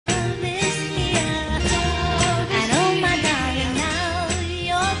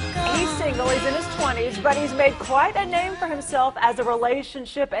20s, but he's made quite a name for himself as a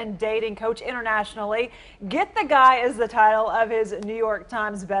relationship and dating coach internationally. Get the Guy is the title of his New York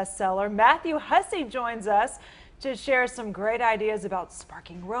Times bestseller. Matthew Hussey joins us to share some great ideas about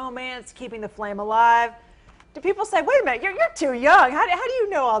sparking romance, keeping the flame alive. Do people say, wait a minute, you're too young. How do you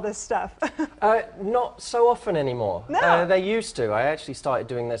know all this stuff? Not so often anymore. No. They used to. I actually started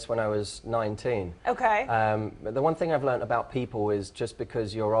doing this when I was 19. Okay. The one thing I've learned about people is just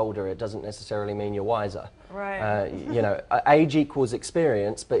because you're older, it doesn't necessarily mean you're wiser. Right. You know, age equals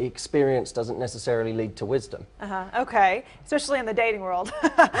experience, but experience doesn't necessarily lead to wisdom. Okay, especially in the dating world.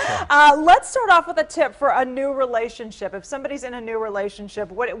 Let's start off with a tip for a new relationship. If somebody's in a new relationship,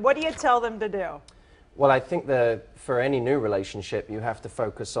 what do you tell them to do? Well, I think for any new relationship, you have to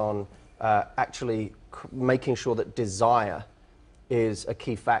focus on actually making sure that desire is a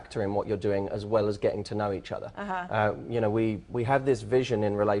key factor in what you're doing, as well as getting to know each other. You know, we have this vision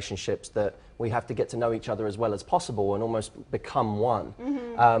in relationships that we have to get to know each other as well as possible and almost become one.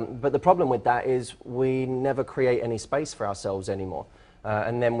 But the problem with that is we never create any space for ourselves anymore.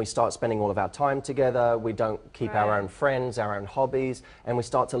 And then we start spending all of our time together, we don't keep our own friends, our own hobbies, and we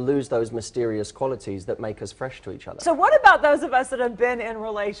start to lose those mysterious qualities that make us fresh to each other. So what about those of us that have been in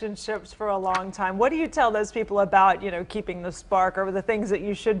relationships for a long time? What do you tell those people about, you know, keeping the spark, or the things that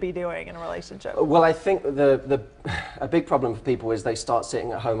you should be doing in a relationship? Well, I think a big problem for people is they start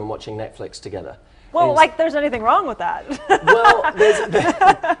sitting at home and watching Netflix together. Well, like there's anything wrong with that. Well,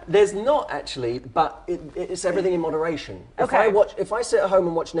 there's not actually, but it's everything in moderation. Okay. If I sit at home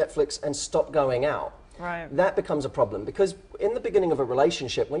and watch Netflix and stop going out, that becomes a problem, because in the beginning of a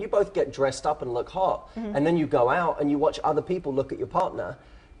relationship, when you both get dressed up and look hot, and then you go out and you watch other people look at your partner,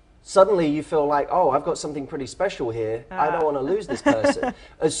 suddenly you feel like, oh, I've got something pretty special here. I don't want to lose this person.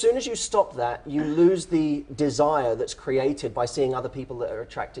 As soon as you stop that, you lose the desire that's created by seeing other people that are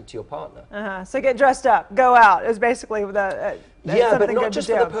attracted to your partner. So get dressed up, go out is basically the yeah, but not just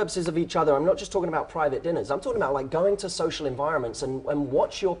for the purposes of each other. I'm not just talking about private dinners. I'm talking about like going to social environments and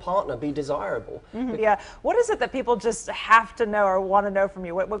watch your partner be desirable. Yeah. What is it that people just have to know or want to know from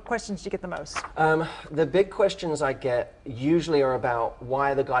you? What questions do you get the most? The big questions I get usually are about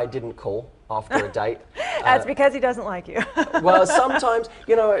why the guy didn't call after a date. That's because he doesn't like you. Well, sometimes,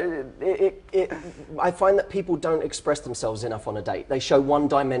 you know, I find that people don't express themselves enough on a date. They show one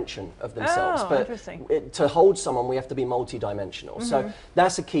dimension of themselves. But to hold someone, we have to be multi-dimensional. So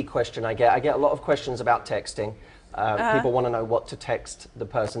that's a key question I get. I get a lot of questions about texting. People want to know what to text the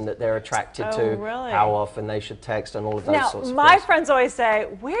person that they're attracted to, how often they should text, and all of those sorts of things. My friends always say,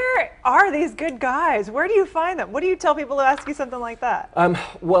 where are these good guys? Where do you find them? What do you tell people who ask you something like that?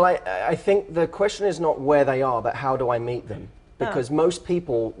 Well, I think the question is not where they are, but how do I meet them? Because most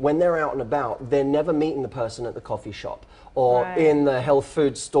people, when they're out and about, they're never meeting the person at the coffee shop or in the health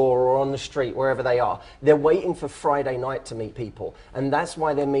food store or on the street, wherever they are. They're waiting for Friday night to meet people. And that's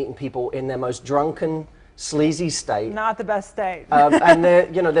why they're meeting people in their most drunken, sleazy state. Not the best state. And they're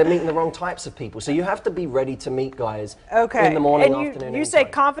meeting the wrong types of people. So you have to be ready to meet guys in the morning, afternoon, you say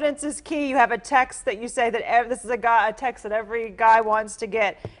confidence is key. You have a text that you say that this is a text that every guy wants to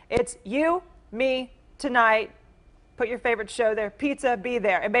get. It's you, me, tonight. Put your favorite show there. Pizza, be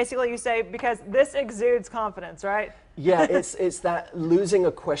there. And basically you say, because this exudes confidence, right? Yeah, it's that losing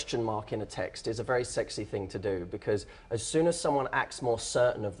a question mark in a text is a very sexy thing to do, because as soon as someone acts more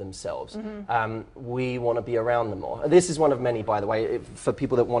certain of themselves, we want to be around them more. This is one of many, by the way, for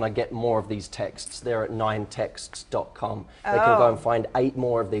people that want to get more of these texts. They're at 9texts.com. They can go and find 8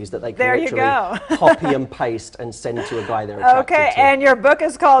 more of these that they can literally copy and paste and send to a guy they're attracted to. And your book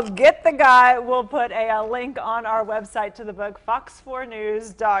is called Get the Guy. We'll put a link on our website to the book,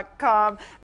 fox4news.com.